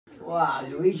Wow,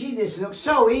 Luigi, this looks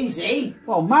so easy.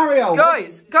 Well, Mario.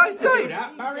 Guys.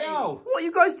 Mario. What are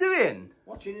you guys doing?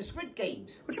 Watching the Squid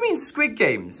Games. What do you mean Squid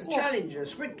Games? The challenge of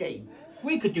Squid Game.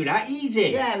 We could do that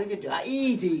easy. Yeah, we could do that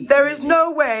easy. There is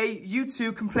no way you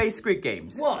two can play Squid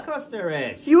Games. What? Of course there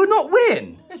is. You will not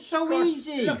win. It's so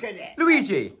easy. Look at it.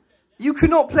 Luigi, you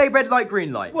cannot play red light,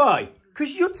 green light. Why?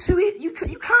 Because you're too... You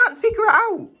can't figure it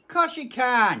out. Of course you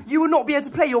can. You will not be able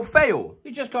to play. You'll fail.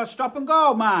 You just got to stop and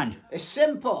go, man. It's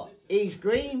simple. He's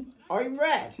green, I'm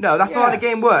red. No, that's not how the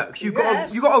game works. You got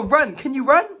to run. Can you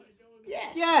run?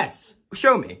 Yes. Yes.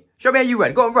 Show me. Show me how you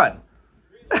run. Go on, run.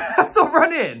 That's not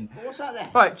running. What's that then?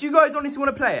 Right, do you guys honestly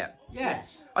want to play it?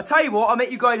 Yes. I'll tell you what, I'll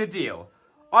make you guys a deal.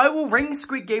 I will ring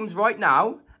Squid Games right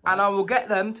now, and I will get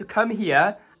them to come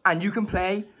here, and you can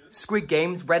play Squid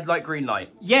Games red light, green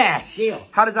light. Yes. Deal.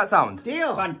 How does that sound?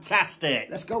 Deal. Fantastic.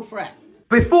 Let's go for it.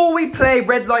 Before we play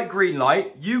red light, green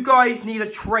light, you guys need a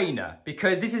trainer,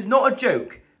 because this is not a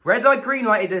joke. Red light, green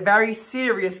light is a very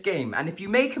serious game, and if you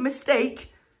make a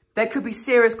mistake, there could be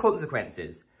serious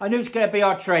consequences. And who's going to be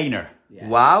our trainer? Yeah.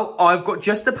 Wow, I've got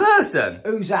just the person.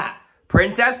 Who's that?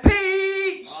 Princess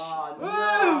Peach! Oh,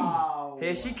 no.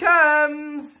 Here she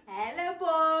comes. Hello, boys.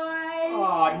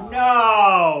 Oh,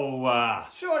 no.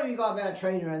 Surely we got a better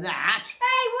trainer than that.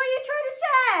 Hey, what are you trying to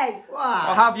say? Wow.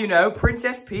 I'll have you know,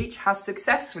 Princess Peach has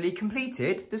successfully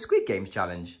completed the Squid Games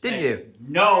challenge, didn't you?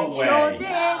 No way. Sure did.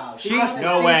 Wow.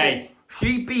 No way.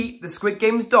 She beat the Squid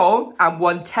Games doll and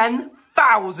won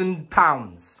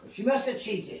 £10,000. She must have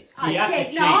cheated. I have to did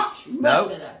cheat. not. She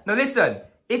must have done. No, listen.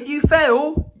 If you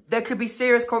fail, there could be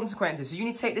serious consequences. So you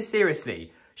need to take this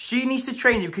seriously. She needs to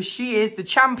train you because she is the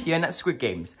champion at Squid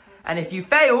Games. And if you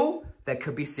fail, there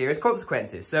could be serious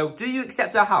consequences. So do you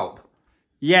accept her help?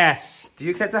 Yes. Do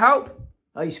you accept her help?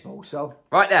 I suppose so.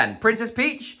 Right then, Princess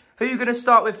Peach, who are you going to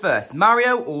start with first?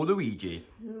 Mario or Luigi?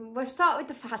 We'll start with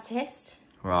the fattest.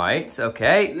 Right,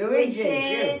 okay. Luigi.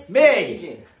 Which is-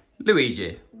 Me.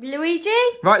 Luigi. Luigi?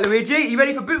 Right, Luigi, you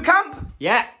ready for boot camp?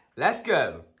 Yeah. Let's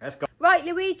go. Let's go. Right,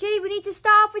 Luigi, we need to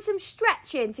start off with some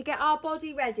stretching to get our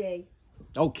body ready.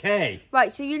 Okay.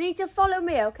 Right, so you need to follow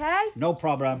me, okay? No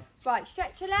problem. Right,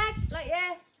 stretch your leg like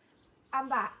this and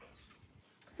back.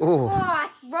 Oh. Oh,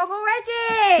 that's wrong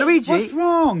already. Luigi, What's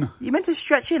wrong? you meant to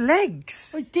stretch your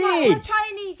legs. I Right, did. we'll try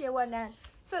an easier one then.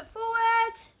 Foot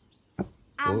forward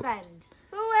and bend.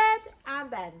 Forward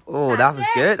and bend. Oh, that was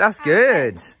good. That's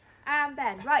good. And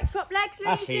bend. Right, swap legs, Luigi.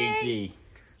 That's easy.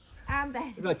 And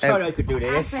bend. I thought I could do And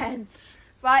this. bend.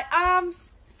 Right, arms.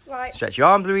 Right. Stretch your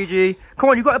arms, Luigi. Come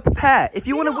on, you've got to prepare. If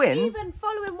you want to You're win... not even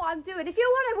following what I'm doing. If you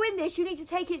want to win this, you need to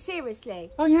take it seriously.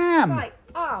 I am. Right,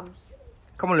 arms.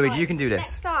 Come on, Luigi, Right, you can do this.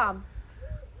 Next arm.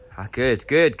 Ah, good,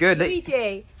 good, good.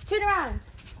 Luigi, turn around.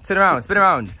 Turn around, spin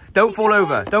around. Don't fall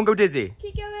over. Don't go dizzy.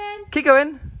 Keep going. Keep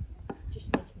going.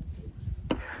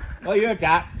 Oh, you're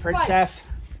that, princess.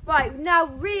 Right, now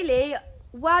really,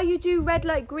 while you do red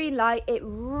light, green light, it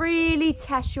really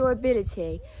tests your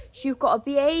ability. So you've got to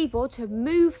be able to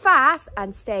move fast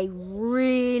and stay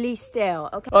really still,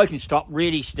 okay? I can stop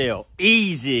really still.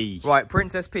 Easy. Right,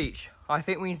 Princess Peach, I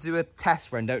think we need to do a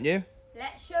test run, don't you?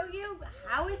 Let's show you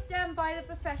how it's done by the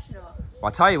professional. Well,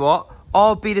 I'll tell you what.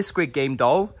 I'll be the Squid Game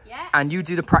doll. Yeah. And you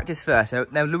do the practice first.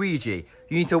 Now, Luigi,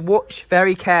 you need to watch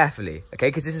very carefully, okay?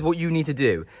 Because this is what you need to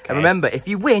do. Okay. And remember, if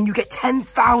you win, you get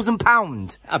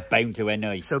 £10,000. I'm bound to win,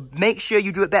 I. So make sure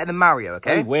you do it better than Mario,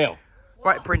 okay? I will.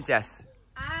 Right, Princess.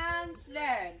 And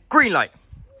learn. Green light.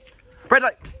 Red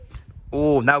light.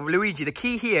 Oh, now, Luigi, the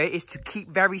key here is to keep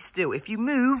very still. If you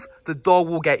move, the doll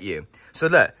will get you. So,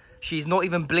 look, she's not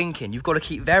even blinking. You've got to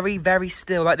keep very, very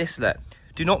still like this, look.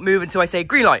 Do not move until I say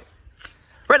green light.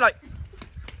 Red light.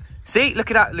 See? Look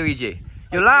at that, Luigi.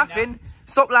 You're laughing.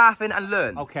 Stop laughing and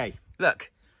learn. Okay. Look.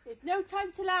 There's no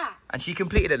time to laugh. And she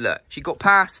completed it, look. She got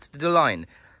past the line.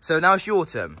 So now it's your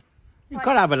turn. You've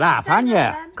got to have a laugh, haven't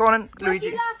you? Go on, If Luigi.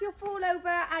 you laugh, you'll fall over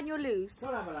and you'll lose.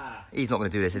 Got to have a laugh. He's not going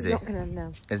to do this, is he? Not gonna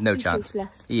know. There's no He's chance.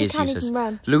 useless. He He is can't useless. even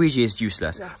run. Luigi is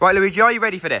useless. Yes. Right, Luigi, are you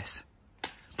ready for this?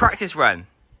 Practice run.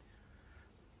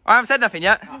 I haven't said nothing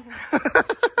yet.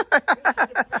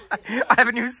 I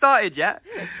haven't even started yet.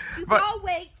 You Right. gotta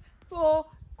wait for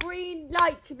green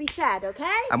light to be said,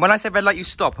 okay? And when I say red light, you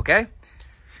stop, okay?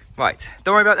 Right.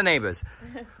 Don't worry about the neighbours.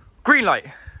 Green light.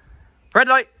 Red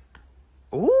light.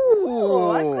 Ooh.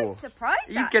 Oh, I'm quite surprised.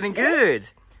 He's getting actually.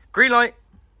 good. Green light.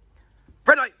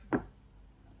 Red light.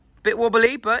 Bit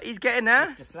wobbly, but he's getting there.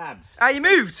 It's the slabs. Ah, you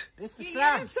moved. It's the You're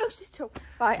not slabs. supposed to talk.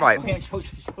 Right. Right. We ain't supposed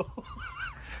to talk.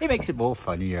 It makes it more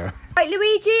funnier. Right,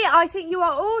 Luigi, I think you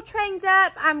are all trained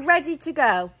up and ready to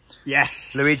go.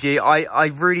 Yes. Luigi, I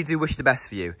really do wish the best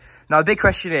for you. Now, the big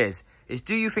question is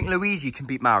do you think Luigi can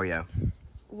beat Mario?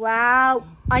 Well,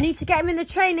 I need to get him in the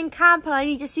training camp and I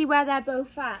need to see where they're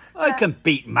both at. I can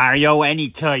beat Mario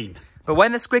anytime. But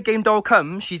when the Squid Game doll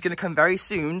comes, she's going to come very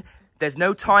soon. There's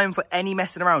no time for any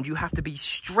messing around. You have to be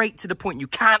straight to the point. You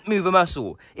can't move a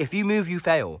muscle. If you move, you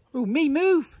fail. Oh, me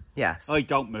move? Yes. I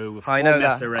don't move. I know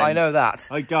that. I know that.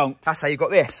 I don't. That's how you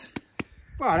got this.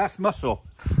 Well, that's muscle.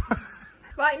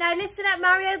 Right, now listen up,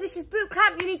 Mario. This is boot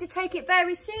camp. You need to take it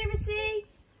very seriously.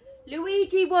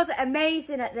 Luigi was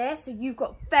amazing at this, so you've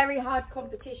got very hard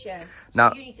competition. So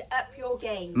now, you need to up your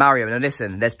game. Mario, now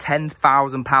listen, there's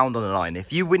 £10,000 on the line.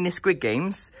 If you win this Squid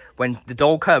Games, when the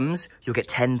doll comes, you'll get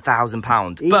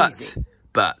 £10,000.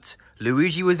 But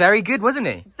Luigi was very good, wasn't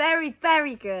he? Very,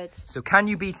 very good. So can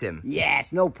you beat him?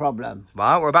 Yes, no problem.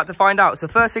 Well, we're about to find out. So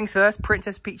first things first,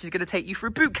 Princess Peach is going to take you through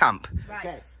boot camp. Right.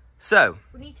 Okay. So.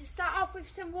 We need to start off with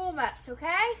some warm-ups,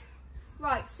 okay?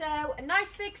 Right, so a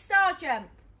nice big star jump.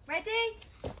 Ready?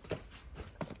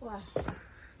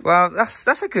 Well,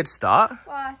 that's a good start.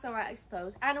 Well, that's all right, I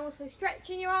suppose. And also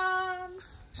stretching your arms.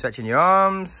 Stretching your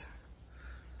arms.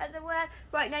 And then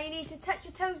right, now you need to touch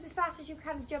your toes as fast as you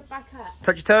can to jump back up.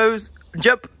 Touch your toes.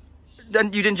 Jump.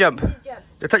 Then you didn't jump.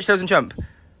 Touch your toes and jump.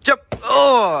 Jump.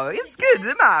 Oh, it's good,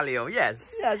 Mario.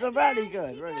 Yes. Yeah, it's really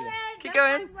good. Really good. Keep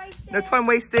going. No time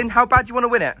wasting. How bad do you want to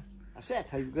win it? I said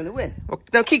how you're going to win. Well,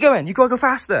 no, keep going. You got to go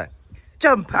faster.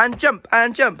 Jump and jump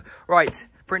and jump. Right,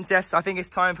 Princess, I think it's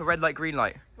time for red light, green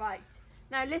light. Right.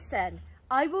 Now listen,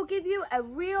 I will give you a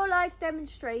real life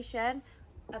demonstration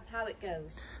of how it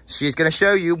goes. She's going to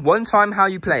show you one time how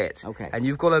you play it. Okay. And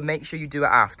you've got to make sure you do it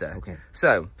after. Okay.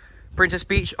 So, Princess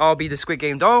Peach, I'll be the Squid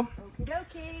Game doll. Okie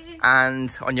dokie.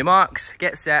 And on your marks,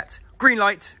 get set. Green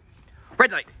light,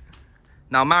 red light.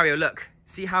 Now, Mario, look.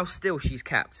 See how still she's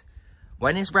kept.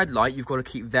 When it's red light, you've got to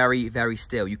keep very, very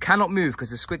still. You cannot move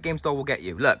because the Squid Games doll will get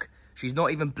you. Look, she's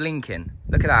not even blinking.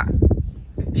 Look at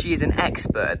that. She is an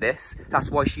expert at this.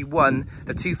 That's why she won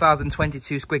the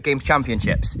 2022 Squid Games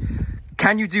Championships.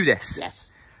 Can you do this? Yes.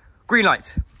 Green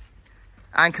light.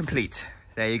 And complete.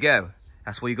 There you go.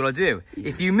 That's what you got to do.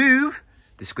 If you move,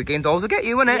 the Squid Game dolls will get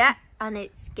you, won't it? Yeah, and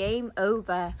it's game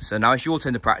over. So now it's your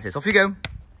turn to practice. Off you go.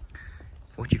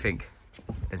 What do you think?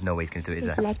 There's no way he's going to do it, is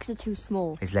there? His legs are too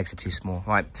small. His legs are too small.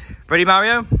 Right. Ready,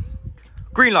 Mario?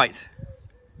 Green light.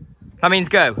 That means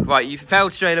go. Right, you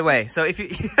failed straight away. So if you...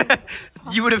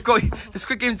 you would have got... The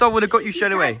Squid Game doll would have got you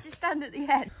straight away. Just stand at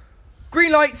the end.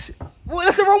 Green light. Well,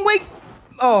 that's the wrong way.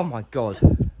 Oh, my God.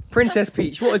 Princess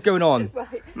Peach, what is going on?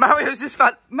 Right. Mario's just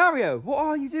fat. Mario, what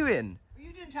are you doing?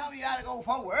 You didn't tell me how to go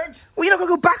forward. Well, you're not going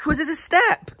to go backwards. There's a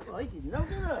step. Well, I didn't know,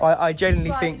 did I? I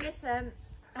genuinely Right, think... listen,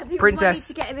 I think Princess. we might need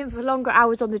to get him in for longer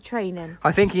hours on the training.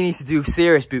 I think he needs to do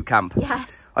serious boot camp.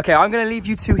 Yes. Okay, I'm going to leave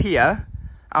you two here.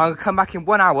 I'm going to come back in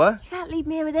 1 hour. You can't leave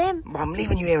me here with him. Well, I'm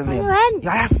leaving you here with him. You went.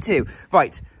 Yeah, I have to.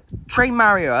 Right, train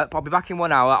Mario up. I'll be back in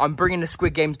 1 hour. I'm bringing the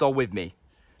Squid Games doll with me.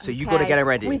 So you've got to get her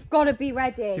ready. We've got to be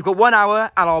ready. You've got 1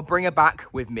 hour and I'll bring her back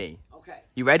with me. Okay.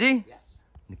 You ready? Yes.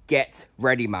 Get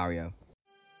ready, Mario.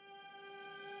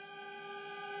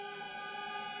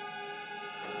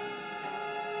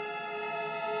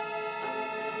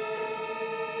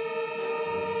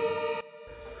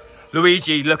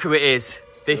 Luigi, look who it is.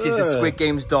 This is the Squid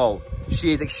Games doll.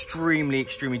 She is extremely,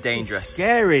 extremely dangerous.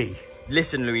 Scary.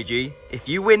 Listen, Luigi, if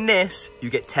you win this,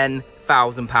 you get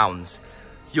 £10,000.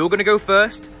 You're going to go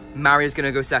first, Mario's going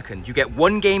to go second. You get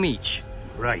 1 game each.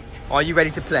 Right. Are you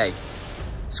ready to play?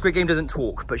 Squid Game doesn't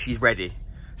talk, but she's ready.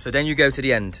 So then you go to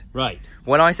the end. Right.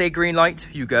 When I say green light,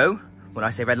 you go. When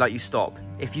I say red light, you stop.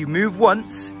 If you move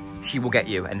once, she will get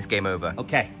you and it's game over.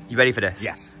 Okay. You ready for this?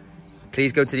 Yes.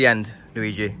 Please go to the end,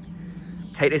 Luigi.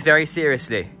 Take this very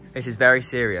seriously. This is very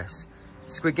serious.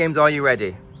 Squid Games, are you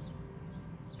ready?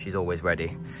 She's always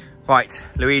ready. Right,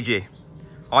 Luigi,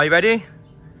 are you ready?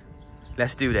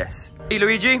 Let's do this. Hey,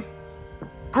 Luigi.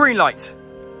 Green light.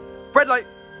 Red light.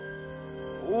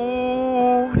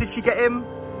 Oh, did she get him?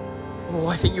 Oh,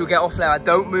 I think you'll get off there.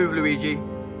 Don't move, Luigi.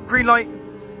 Green light.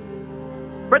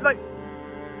 Red light.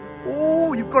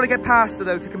 Oh, you've got to get past her,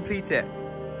 though, to complete it.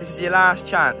 This is your last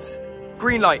chance.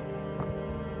 Green light.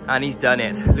 And he's done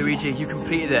it. Luigi, you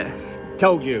completed it.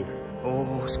 Told you.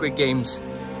 Oh, Squid Games.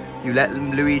 You let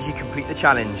Luigi complete the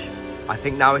challenge. I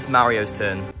think now it's Mario's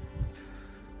turn.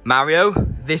 Mario,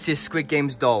 this is Squid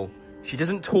Game's doll. She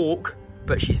doesn't talk,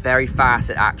 but she's very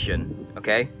fast at action,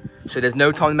 okay? So there's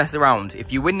no time to mess around.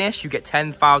 If you win this, you get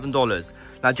 $10,000.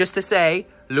 Now, just to say,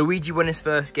 Luigi won his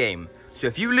first game. So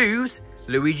if you lose,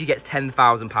 Luigi gets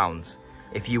 £10,000.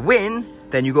 If you win,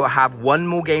 then you've got to have 1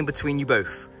 more game between you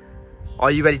both. Are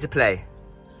you ready to play?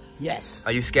 Yes.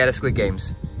 Are you scared of Squid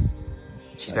Games?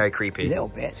 She's very creepy. A little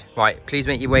bit. Right, please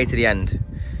make your way to the end.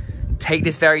 take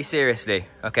this very seriously,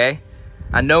 okay?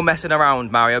 And no messing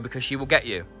around, Mario, because she will get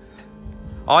you.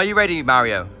 Are you ready,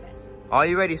 Mario? Are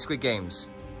you ready, Squid Games?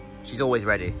 She's always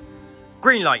ready.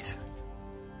 Green light.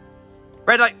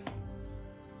 Red light.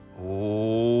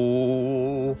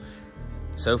 Oh,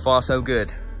 so far so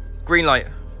good. Green light.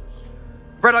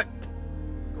 Red light.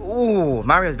 Oh,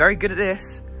 Mario's very good at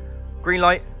this. Green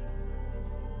light.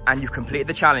 And you've completed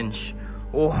the challenge.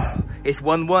 Oh, it's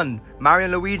 1-1. Mario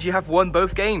and Luigi have won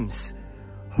both games.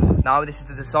 Now this is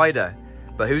the decider.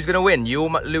 But who's going to win? You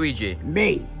or Luigi?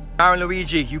 Me. Mario and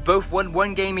Luigi, you both won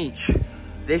 1 game each.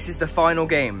 This is the final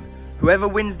game. Whoever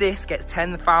wins this gets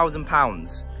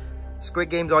 £10,000. Squid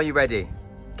Games, are you ready?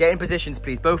 Get in positions,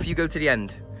 please. Both of you go to the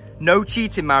end. No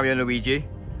cheating, Mario and Luigi.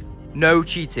 No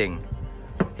cheating.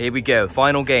 Here we go.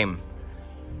 Final game.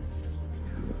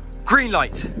 Green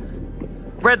light.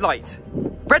 Red light.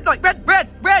 Red light.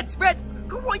 Red.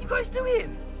 God, what are you guys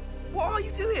doing? What are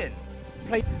you doing?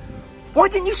 Why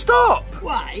didn't you stop?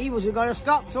 Well, he wasn't going to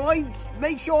stop, so I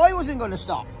made sure I wasn't going to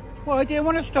stop. Well, I didn't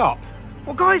want to stop.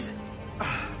 Well, guys.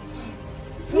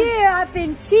 You have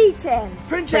been cheating.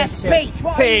 Princess Peach,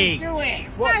 what are you Peach. doing?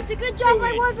 That's a good job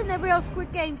I wasn't the real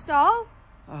Squid Games doll.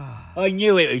 I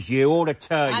knew it was you all the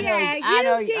time. I know,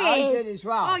 Yeah, you did. I did as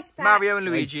well. I spat. Mario and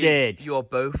Luigi, did. you're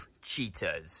both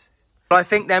cheaters. But I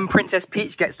think then Princess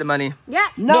Peach gets the money. Yeah.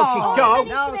 No, she don't.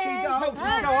 No, she don't. No,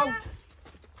 she don't.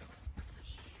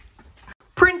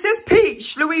 Princess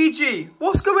Peach, Luigi,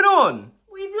 what's going on?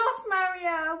 We've lost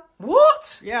Mario.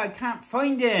 What? Yeah, I can't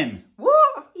find him.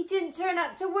 What? He didn't turn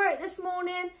up to work this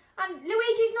morning, and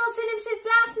Luigi's not seen him since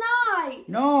last night.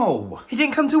 No, He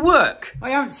didn't come to work.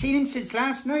 I haven't seen him since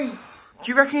last night.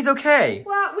 Do you reckon he's okay?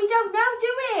 Well, we don't know, do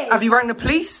we? Have you rang the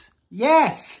police?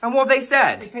 Yes. And what have they They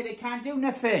said? say they can't do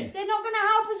nothing. They're not going to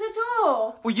help us at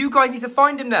all. Well, you guys need to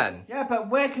find him then. Yeah, but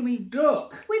where can we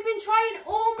look? We've been trying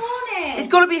all morning. He's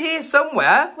got to be here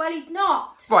somewhere. Well, he's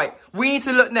not. Right, we need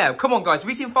to look now. Come on, guys,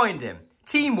 we can find him.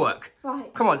 Teamwork.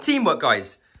 Right. Come on, teamwork,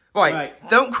 guys. Right, Right.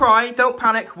 Don't cry, don't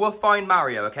panic. We'll find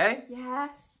Mario, okay? Yes.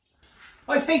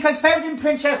 I think I found him,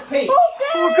 Princess Peach.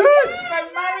 Oh, good. It's my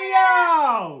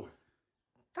Mario.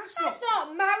 That's That's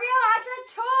not Mario, that's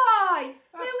a toy.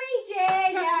 Luigi.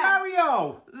 That's Yeah.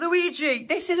 Mario. Luigi,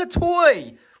 this is a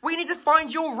toy. We need to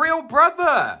find your real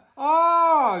brother.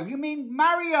 Oh, you mean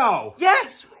Mario?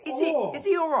 Yes. Oh. Is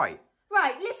he all right?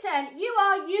 Right, listen, you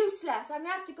are useless. I'm going to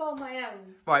have to go on my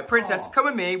own. Right, Princess, come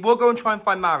with me. We'll go and try and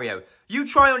find Mario. You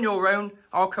try on your own.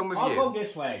 I'll come with I'll you. go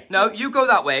this way. No, you go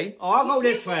that way. Oh, I'll go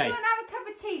this Just way. go and have a cup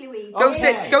of tea, Luigi. Go Okay.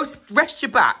 sit. Go rest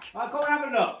your back. I'll go and have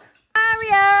a look.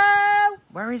 Mario.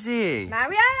 Where is he?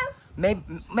 Mario? Maybe.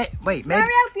 Wait. Mario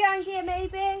behind here,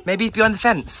 maybe. Maybe he's behind the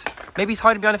fence. Maybe he's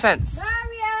hiding behind the fence.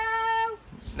 Mario.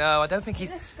 No, I don't think In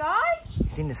he's. the sky?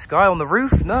 He's in the sky on the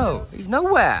roof. No, he's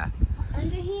nowhere.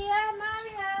 Under here,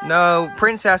 Mario. No,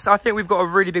 Princess. I think we've got a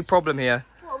really big problem here.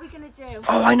 What are we going to do?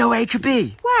 Oh, I know where he could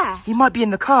be. Where? He might be in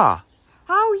the car.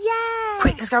 Oh, yeah.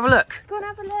 Quick, let's go have a look. Go and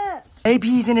have a look. Maybe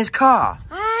he's in his car.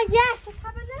 Ah, yes, let's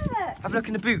have a look. Have a look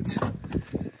in the boot.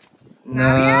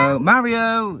 No,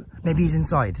 Mario. Maybe he's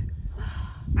inside.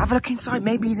 Have a look inside.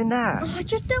 Maybe he's in there. Oh, I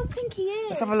just don't think he is.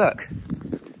 Let's have a look.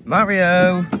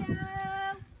 Mario.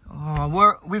 Mario.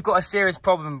 Oh, we've got a serious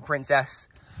problem, Princess.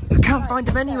 I can't find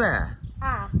him anywhere.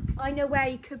 Ah, I know where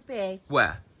he could be.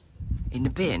 Where? In the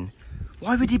bin?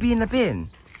 Why would he be in the bin?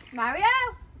 Mario?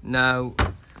 No.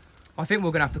 I think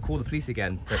we're going to have to call the police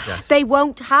again, Princess. They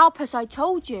won't help us, I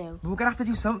told you. We're going to have to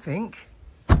do something.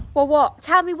 Well, what?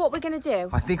 Tell me what we're going to do.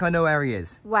 I think I know where he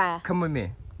is. Where? Come with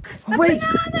me. Oh, A wait.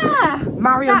 banana!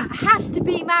 Mario. That has to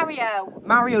be Mario.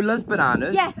 Mario loves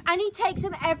bananas. Yes, and he takes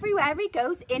them everywhere he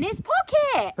goes in his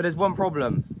pocket. But there's one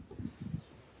problem.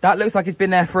 That looks like it's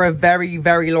been there for a very,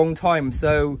 very long time.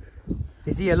 So,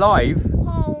 is he alive?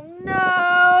 Oh,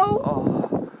 no.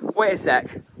 Oh, wait a sec.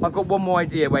 I've got one more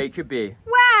idea where he could be.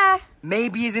 Where?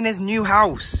 Maybe he's in his new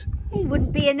house. He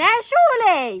wouldn't be in there,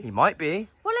 surely. He might be.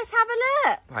 Well, let's have a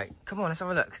look. Right, come on, let's have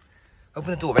a look. Open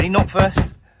the door. Ready? Knock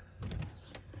first.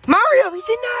 Mario, he's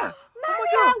in there. Mario,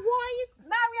 Oh my God. why are you...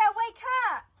 Mario, wake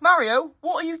up. Mario,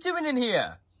 what are you doing in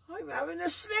here? I'm having a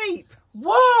sleep.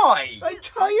 Why? I'm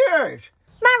tired.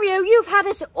 Mario, you've had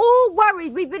us all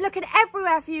worried. We've been looking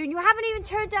everywhere for you and you haven't even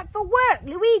turned up for work.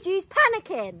 Luigi's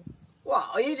panicking. Well,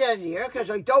 I ain't in here because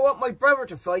I don't want my brother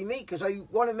to find me because I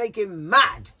want to make him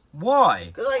mad. Why?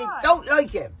 Because I don't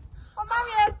like him. Oh,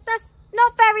 Mario, that's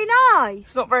not very nice.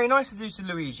 It's not very nice to do to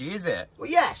Luigi, is it? Well,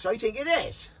 yes, I think it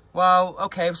is. Well,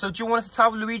 okay, so do you want us to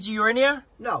tell Luigi you're in here?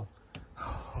 No.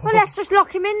 Well, let's just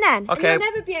lock him in then. Okay. And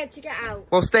he'll never be able to get out.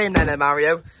 Well, stay in there then,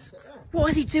 Mario.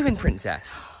 What is he doing,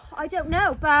 Princess? I don't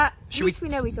know, but at Should least we-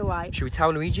 we know he's all right. Should we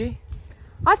tell Luigi?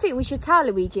 I think we should tell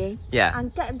Luigi. Yeah.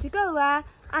 And get him to go there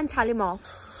and tell him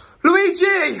off.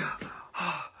 Luigi! We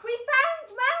found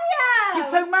Mario! You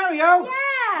found Mario?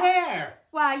 Yeah. Where?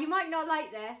 Well, you might not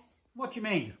like this. What do you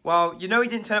mean? Well, you know he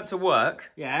didn't turn up to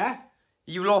work. Yeah?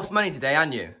 You lost money today,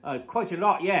 hadn't you? Quite a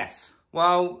lot, yes.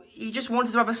 Well, he just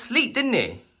wanted to have a sleep, didn't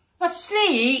he?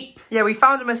 Asleep? Yeah, we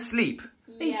found him asleep.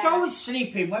 He's always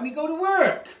sleeping when we go to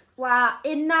work. Well,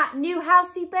 in that new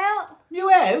house he built. New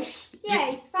house?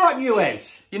 Yeah, he's What new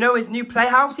house? You know his new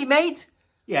playhouse he made?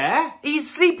 Yeah? He's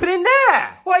sleeping in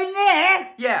there. What, in there?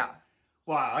 Yeah.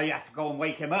 Well, I have to go and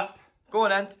wake him up. Go on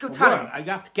then, go tell him. I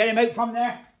have to get him out from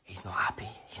there. He's not happy,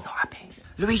 he's not happy.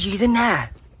 Luigi, he's in there.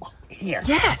 Here.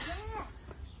 Yes.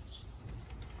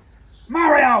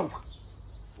 Mario!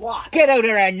 What? Get out of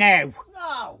there now.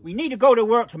 No, We need to go to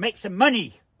work to make some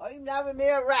money. I'm having me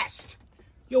a rest.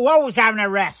 You're always having a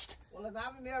rest. Well, I'm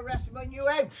having me a rest in my new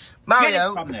house.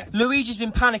 Mario, from there. Luigi's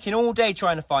been panicking all day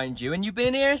trying to find you and you've been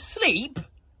in here asleep?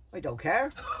 I don't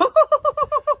care.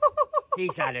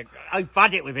 He's had it. I've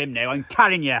had it with him now, I'm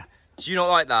telling you. Do you not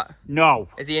like that? No.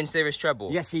 Is he in serious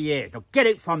trouble? Yes, he is. Now get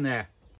out from there.